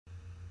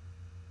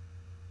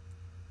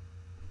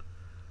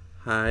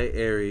Hi,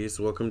 Aries.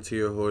 Welcome to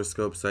your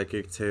horoscope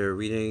psychic tarot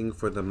reading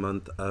for the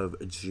month of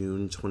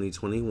June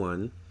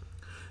 2021.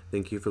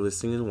 Thank you for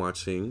listening and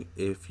watching.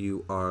 If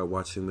you are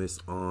watching this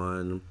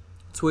on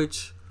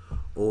Twitch,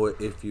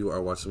 or if you are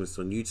watching this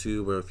on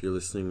YouTube, or if you're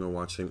listening or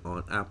watching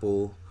on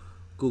Apple,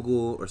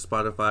 Google, or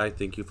Spotify,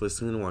 thank you for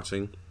listening and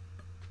watching.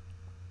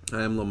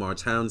 I am Lamar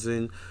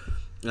Townsend.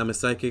 I'm a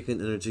psychic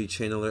and energy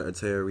channeler, a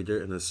tarot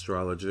reader, and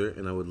astrologer,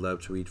 and I would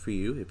love to read for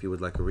you. If you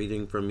would like a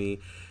reading from me,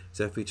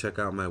 definitely check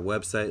out my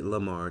website,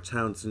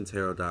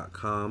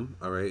 lamartownsendtarot.com.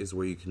 All right, is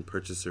where you can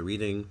purchase a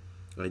reading.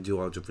 I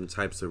do all different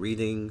types of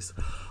readings.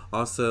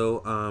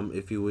 Also,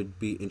 if you would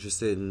be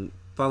interested in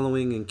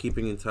following and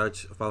keeping in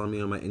touch, follow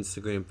me on my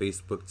Instagram,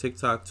 Facebook,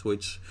 TikTok,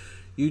 Twitch,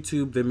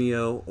 YouTube,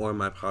 Vimeo, or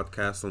my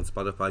podcast on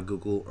Spotify,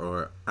 Google,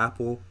 or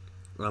Apple.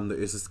 There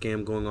is a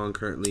scam going on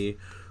currently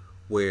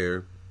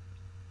where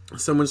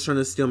someone's trying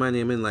to steal my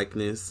name and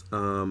likeness,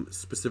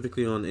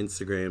 specifically on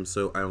Instagram.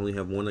 So I only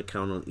have one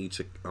account on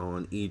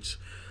each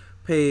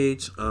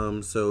page.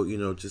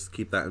 So just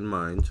keep that in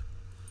mind.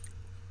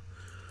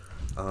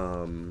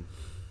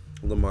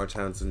 Lamar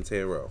Townsend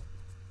Tarot.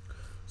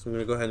 So I'm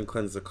gonna go ahead and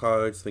cleanse the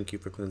cards. Thank you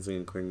for cleansing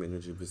and clearing the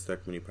energy of this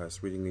deck. Many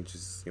past reading in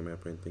Jesus' name I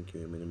pray and thank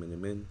you. Amen, amen,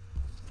 amen.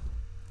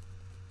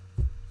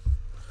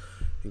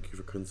 Thank you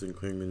for cleansing and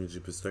clearing the energy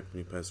of this deck.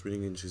 Many past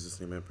reading in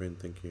Jesus' name I pray and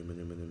thank you. Amen,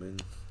 amen, amen.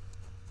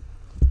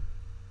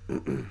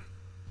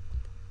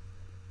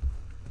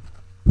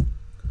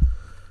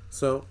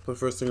 So, the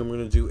first thing I'm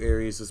going to do,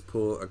 Aries, is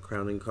pull a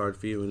crowning card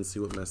for you and see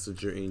what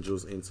message your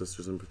angels,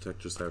 ancestors, and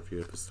protectors have for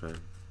you at this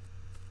time.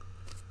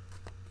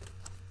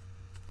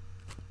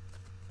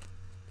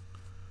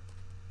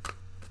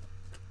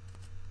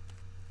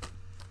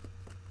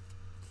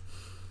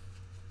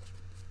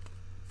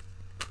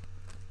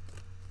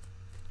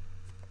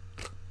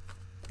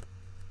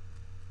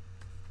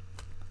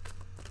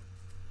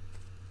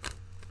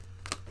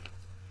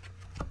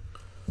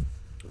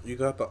 You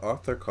got the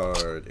author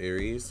card,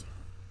 Aries.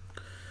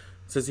 It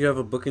says you have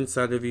a book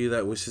inside of you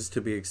that wishes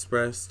to be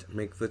expressed.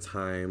 Make the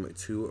time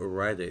to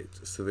write it.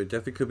 So there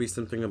definitely could be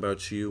something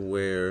about you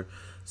where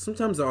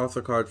sometimes the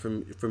author card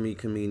for me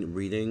can mean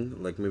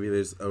reading. Like maybe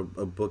there's a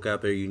book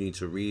out there you need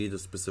to read, a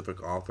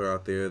specific author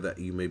out there that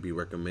you may be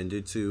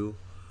recommended to.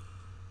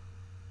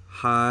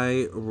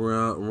 Hi,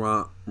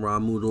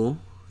 Ramudal.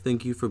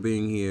 Thank you for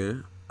being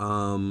here.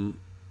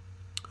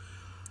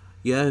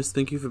 Yes,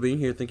 thank you for being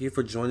here. Thank you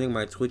for joining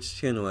my Twitch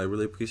channel. I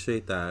really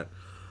appreciate that.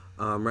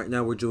 Right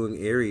now we're doing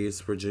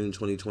Aries for June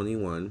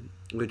 2021.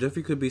 There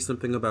definitely could be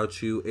something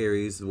about you,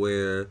 Aries,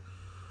 where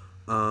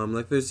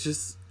like there's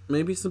just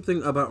maybe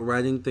something about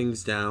writing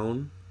things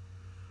down.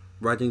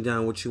 Writing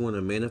down what you want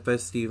to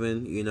manifest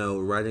even.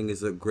 Writing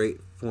is a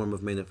great form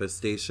of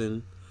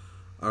manifestation.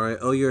 Alright,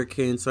 oh, you're a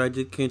Cancer. I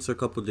did Cancer a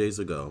couple days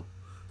ago.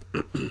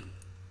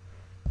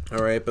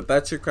 Alright, but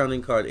that's your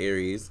crowning card,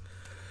 Aries.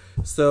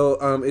 So,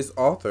 it's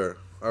author.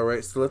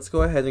 Alright, so let's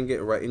go ahead and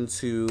get right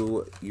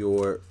into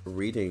your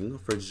reading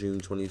for June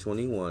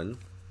 2021.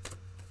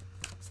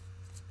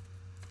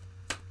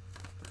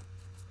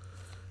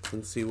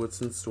 And see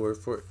what's in store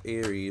for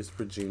Aries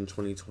for June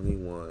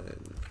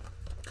 2021.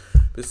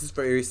 This is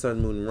for Aries,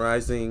 Sun, Moon,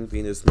 Rising,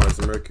 Venus, Mars,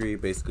 and Mercury.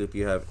 Basically, if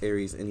you have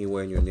Aries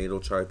anywhere in your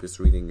natal chart, this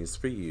reading is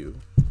for you.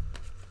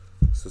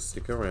 So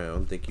stick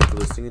around. Thank you for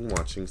listening and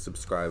watching.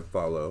 Subscribe,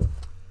 follow.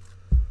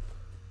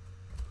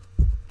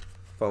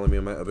 Follow me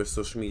on my other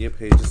social media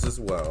pages as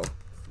well.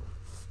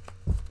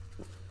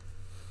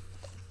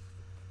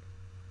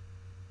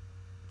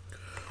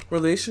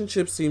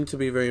 Relationships seem to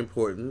be very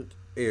important,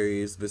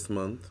 Aries, this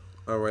month.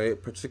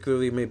 Alright,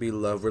 particularly maybe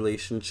love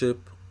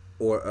relationship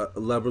or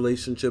love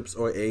relationships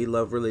or a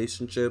love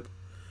relationship.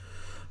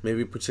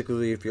 Maybe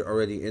particularly if you're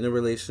already in a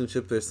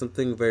relationship, there's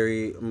something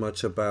very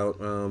much about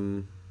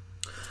I'm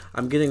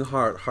getting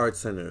heart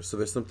center. So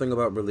there's something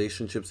about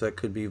relationships that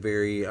could be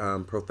very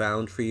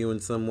profound for you in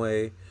some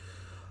way.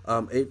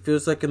 It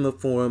feels like in the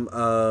form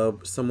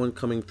of someone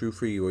coming through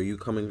for you or you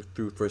coming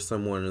through for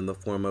someone in the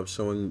form of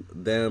showing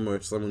them or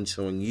someone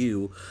showing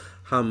you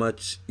how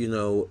much,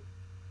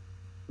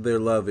 their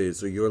love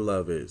is or your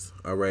love is,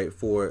 all right,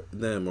 for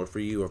them or for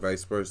you or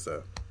vice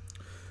versa.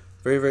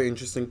 Very, very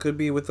interesting. Could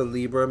be with a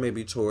Libra,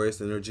 maybe Taurus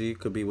energy.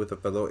 Could be with a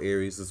fellow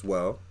Aries as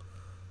well.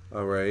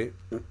 All right.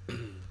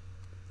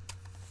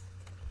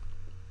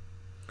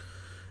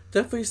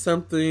 Definitely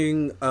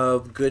something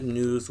of good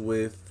news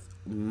with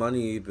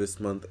money this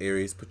month,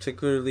 Aries,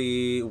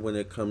 particularly when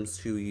it comes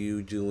to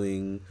you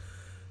doing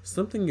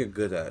something you're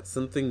good at,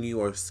 something you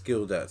are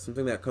skilled at,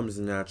 something that comes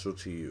natural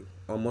to you,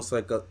 almost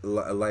like a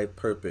life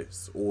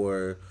purpose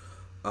or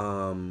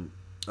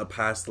a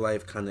past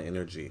life kind of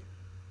energy.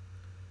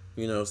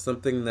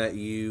 Something that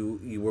you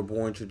were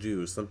born to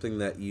do, something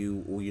that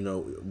you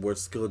were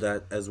skilled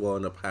at as well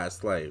in a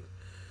past life.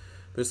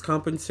 There's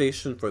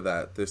compensation for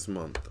that this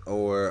month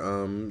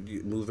or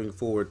moving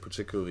forward,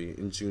 particularly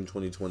in June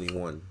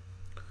 2021.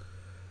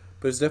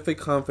 But it's definitely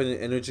confident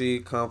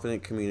energy,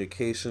 confident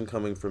communication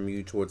coming from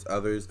you towards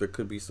others. There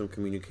could be some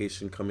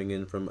communication coming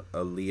in from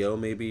a Leo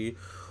maybe,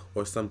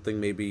 or something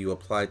maybe you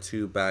applied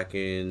to back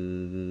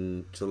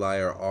in July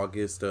or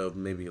August of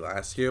maybe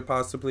last year,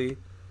 possibly.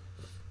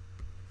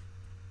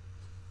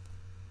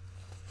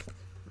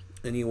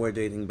 And you were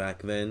dating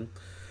back then.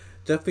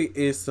 Definitely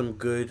is some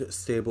good,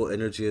 stable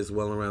energy as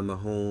well around the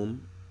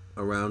home,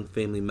 around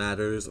family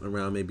matters,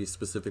 around maybe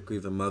specifically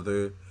the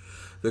mother.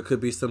 There could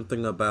be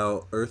something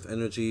about earth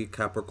energy,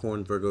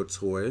 Capricorn, Virgo,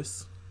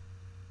 Taurus.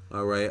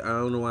 All right. I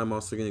don't know why I'm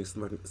also getting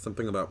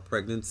something about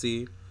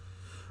pregnancy.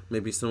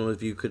 Maybe some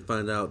of you could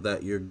find out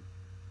that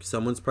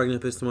someone's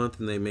pregnant this month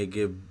and they may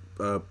give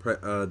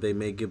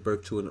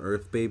birth to an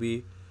earth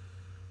baby.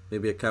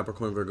 Maybe a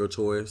Capricorn, Virgo,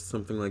 Taurus,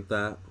 something like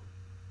that.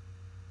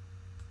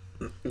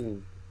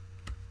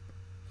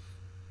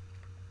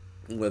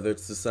 Whether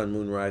it's the sun,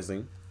 moon,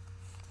 rising.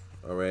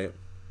 All right.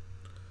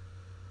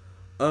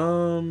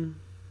 Um.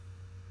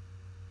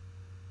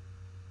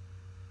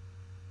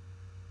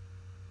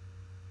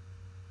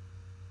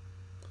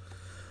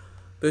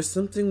 There's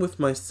something with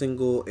my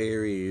single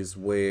Aries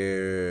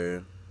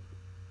where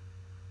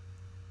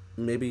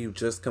maybe you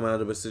just come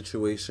out of a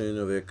situation,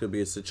 or there could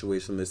be a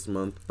situation this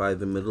month by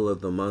the middle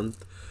of the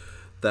month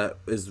that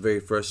is very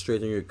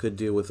frustrating. It could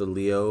deal with a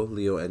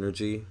Leo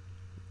energy.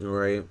 All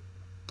right.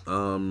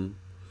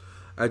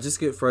 I just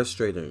get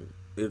frustrating.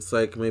 It's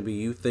like maybe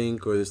you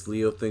think, or this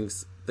Leo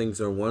thinks things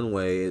are one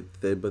way,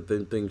 but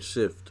then things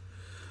shift.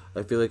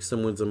 I feel like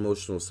someone's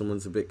emotional,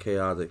 someone's a bit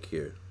chaotic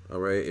here. All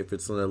right. If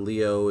it's not a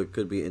Leo, it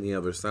could be any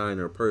other sign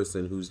or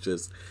person who's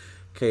just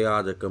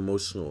chaotic,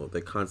 emotional.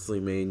 They constantly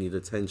may need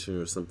attention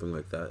or something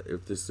like that.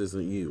 If this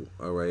isn't you,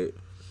 all right.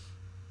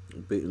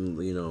 But,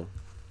 you know,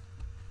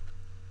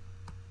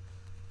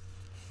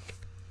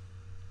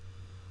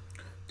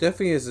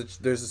 definitely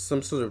there's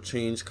some sort of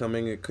change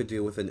coming. It could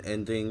deal with an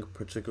ending,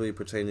 particularly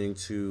pertaining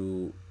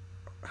to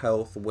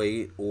health,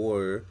 weight,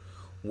 or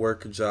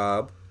work,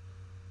 job.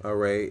 All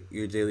right,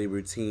 your daily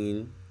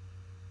routine.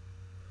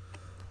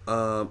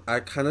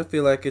 I kind of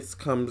feel like it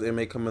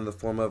may come in the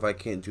form of I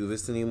can't do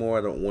this anymore.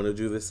 I don't want to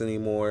do this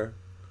anymore.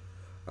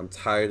 I'm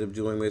tired of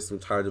doing this. I'm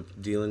tired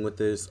of dealing with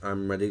this.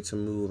 I'm ready to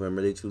move. I'm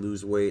ready to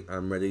lose weight.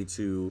 I'm ready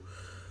to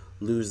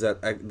lose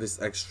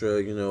this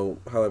extra,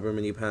 however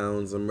many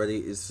pounds. I'm ready.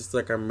 It's just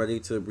like I'm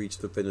ready to reach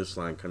the finish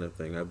line, kind of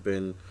thing. I've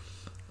been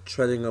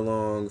treading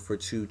along for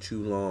too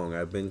long.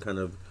 I've been kind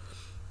of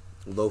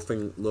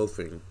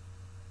loafing.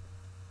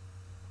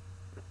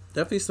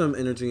 Definitely some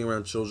energy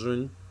around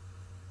children.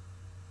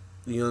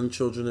 Young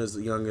children as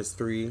young as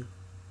 3.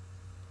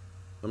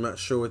 I'm not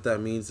sure what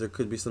that means. There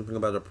could be something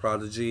about a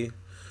prodigy.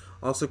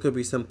 Also could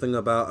be something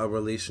about a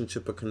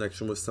relationship, a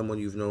connection with someone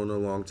you've known a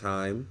long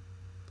time.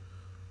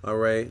 All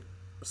right.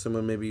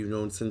 Someone maybe you've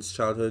known since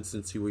childhood,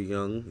 since you were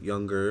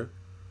younger.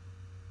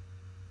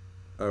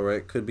 All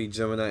right. Could be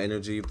Gemini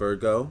energy,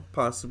 Virgo,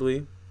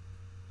 possibly.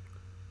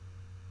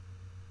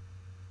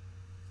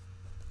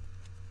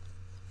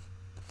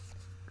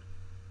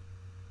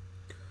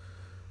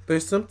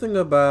 There's something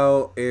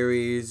about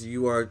Aries,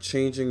 you are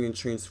changing and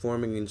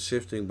transforming and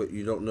shifting, but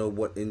you don't know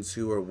what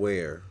into or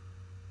where,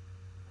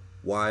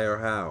 why or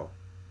how.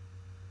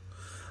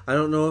 I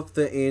don't know if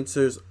the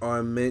answers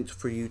are meant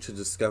for you to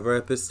discover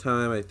at this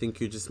time. I think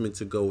you're just meant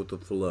to go with the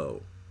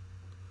flow.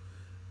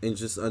 And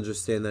just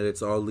understand that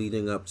it's all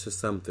leading up to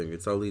something.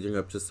 It's all leading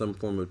up to some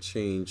form of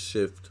change,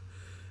 shift.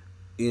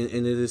 And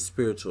it is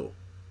spiritual.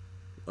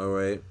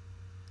 Alright?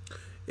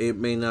 It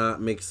may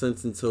not make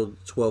sense until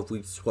 12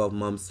 weeks, 12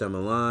 months down the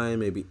line.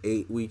 Maybe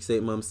 8 weeks,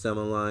 8 months down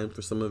the line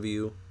for some of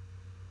you.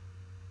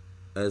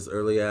 As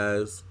early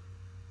as.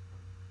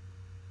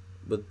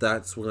 But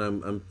that's what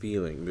I'm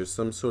feeling. There's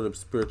some sort of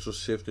spiritual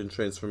shift and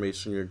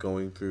transformation you're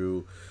going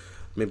through.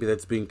 Maybe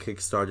that's being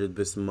kickstarted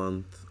this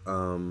month.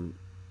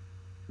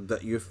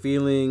 That you're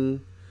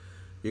feeling,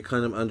 you're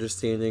kind of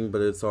understanding,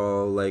 but it's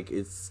all like,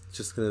 it's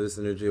just kind of this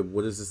energy of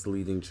what is this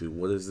leading to?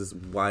 What is this?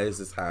 Why is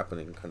this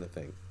happening? Kind of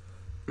thing.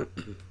 I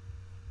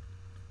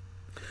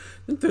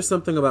think there's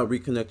something about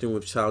reconnecting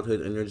with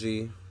childhood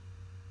energy.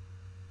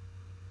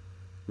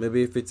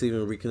 Maybe if it's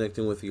even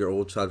reconnecting with your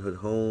old childhood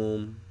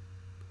home,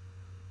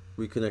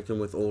 reconnecting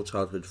with old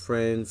childhood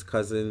friends,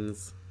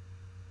 cousins,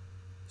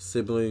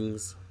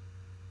 siblings.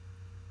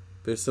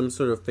 There's some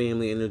sort of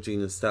family energy,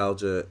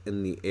 nostalgia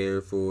in the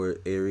air for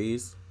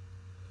Aries.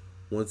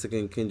 Once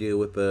again, can deal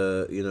with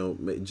the,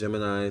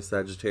 Gemini,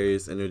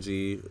 Sagittarius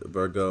energy,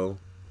 Virgo.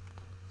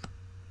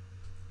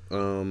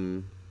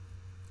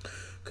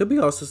 Could be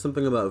also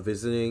something about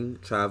visiting,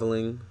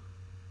 traveling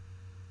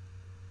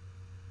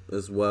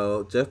as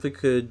well. Definitely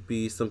could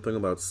be something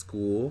about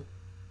school.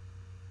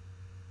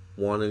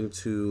 Wanting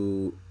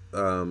to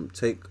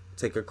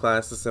take a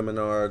class, a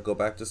seminar, go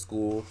back to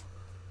school.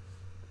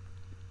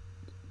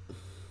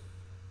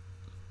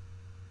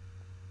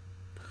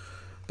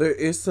 There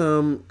is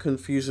some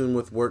confusion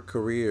with work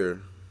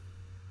career.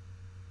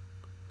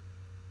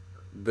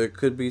 There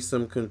could be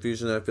some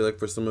confusion, I feel like,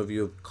 for some of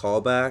you of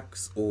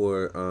callbacks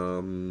or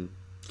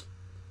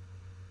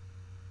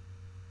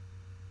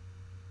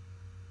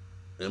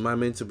am I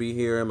meant to be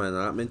here? Am I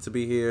not meant to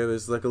be here?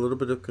 There's like a little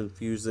bit of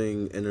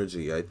confusing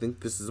energy. I think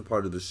this is a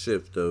part of the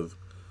shift of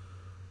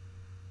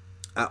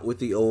out with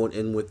the old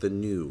and with the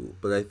new.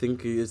 But I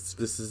think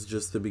this is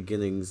just the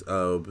beginnings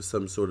of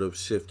some sort of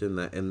shift in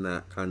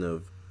that kind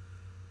of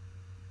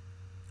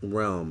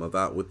realm of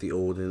out with the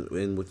old and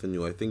in with the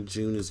new. I think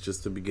June is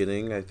just the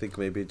beginning. I think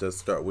maybe it does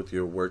start with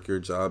your work, your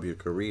job, your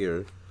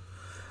career.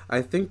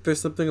 I think there's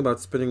something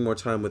about spending more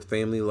time with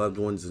family, loved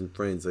ones, and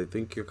friends. I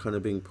think you're kind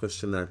of being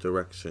pushed in that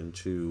direction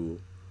to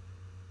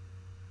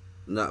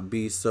not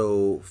be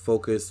so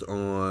focused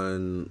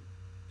on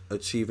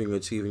achieving,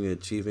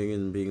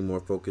 and being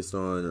more focused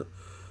on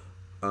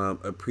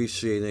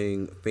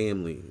appreciating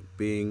family,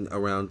 being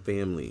around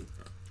family.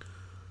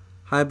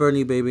 Hi,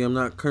 Bernie, baby. I'm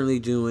not currently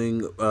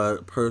doing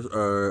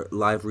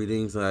live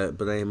readings,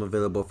 but I am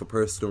available for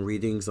personal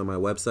readings on my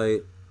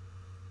website,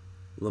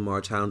 Lamar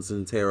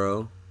Townsend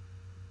Tarot.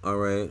 All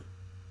right.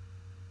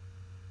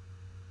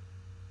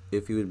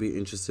 If you would be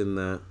interested in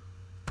that.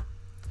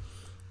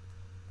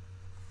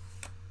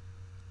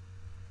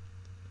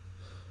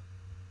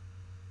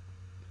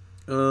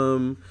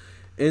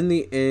 In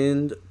the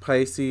end,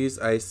 Pisces,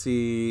 I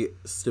see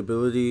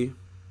stability,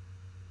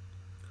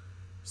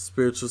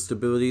 spiritual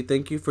stability.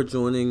 Thank you for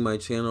joining my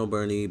channel,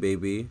 Bernie,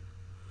 baby.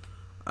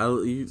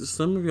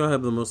 Some of y'all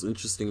have the most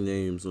interesting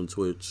names on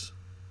Twitch.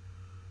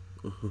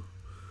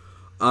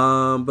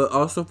 But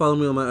also follow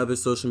me on my other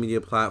social media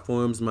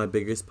platforms. My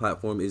biggest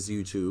platform is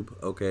YouTube,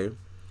 okay?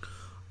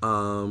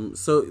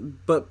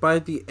 But by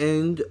the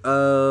end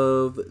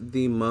of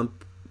the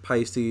month,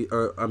 Pisces,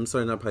 or I'm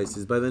sorry, not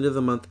Pisces, by the end of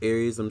the month,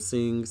 Aries, I'm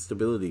seeing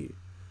stability.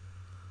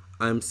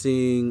 I'm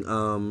seeing,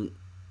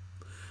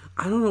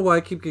 I don't know why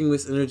I keep getting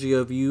this energy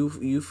of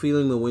you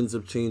feeling the winds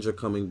of change are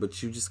coming,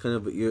 but you just kind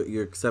of,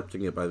 you're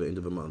accepting it by the end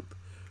of the month.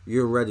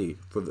 You're ready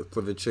for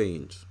the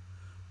change,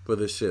 for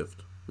the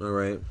shift, all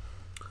right?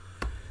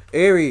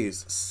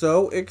 Aries,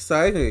 so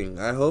exciting.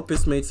 I hope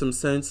this made some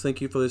sense.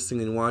 Thank you for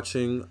listening and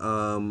watching.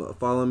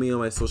 Follow me on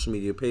my social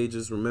media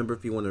pages. Remember,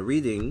 if you want a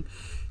reading,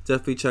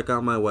 definitely check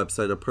out my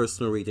website, a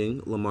personal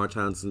reading,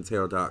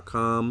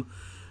 LamarTownsendTarot.com.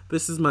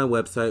 This is my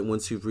website.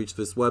 Once you've reached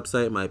this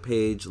website, my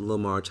page,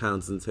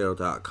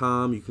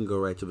 LamarTownsendTarot.com, you can go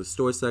right to the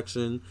store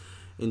section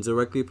and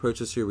directly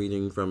purchase your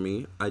reading from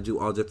me. I do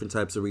all different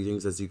types of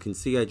readings. As you can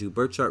see, I do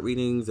birth chart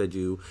readings. I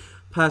do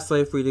past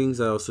life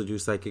readings. I also do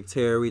psychic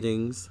tarot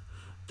readings.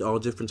 All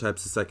different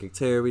types of psychic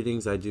tarot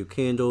readings. I do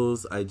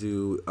candles. I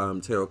do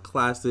tarot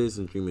classes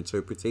and dream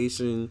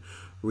interpretation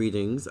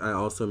readings. I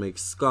also make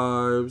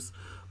scarves.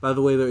 By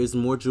the way, there is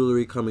more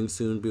jewelry coming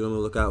soon. Be on the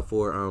lookout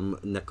for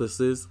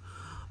necklaces.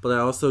 But I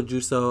also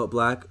do sell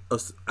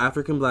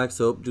African black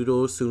soap,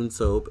 Doodle Soon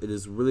soap. It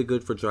is really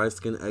good for dry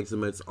skin,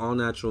 eczema. It's all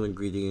natural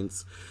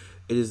ingredients.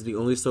 It is the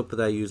only soap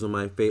that I use on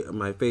my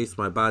face,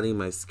 my body,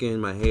 my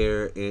skin, my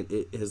hair, and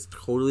it has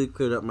totally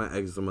cleared up my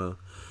eczema.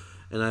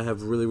 And I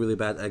have really, really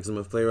bad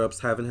eczema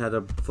flare-ups. Haven't had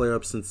a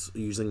flare-up since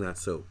using that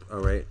soap. All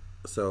right.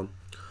 So,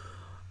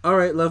 all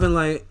right. Love and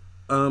light.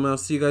 I'll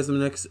see you guys in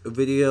the next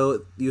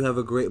video. You have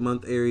a great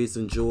month, Aries.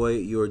 Enjoy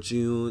your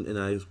June. And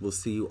I will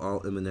see you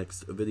all in the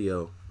next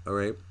video. All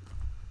right.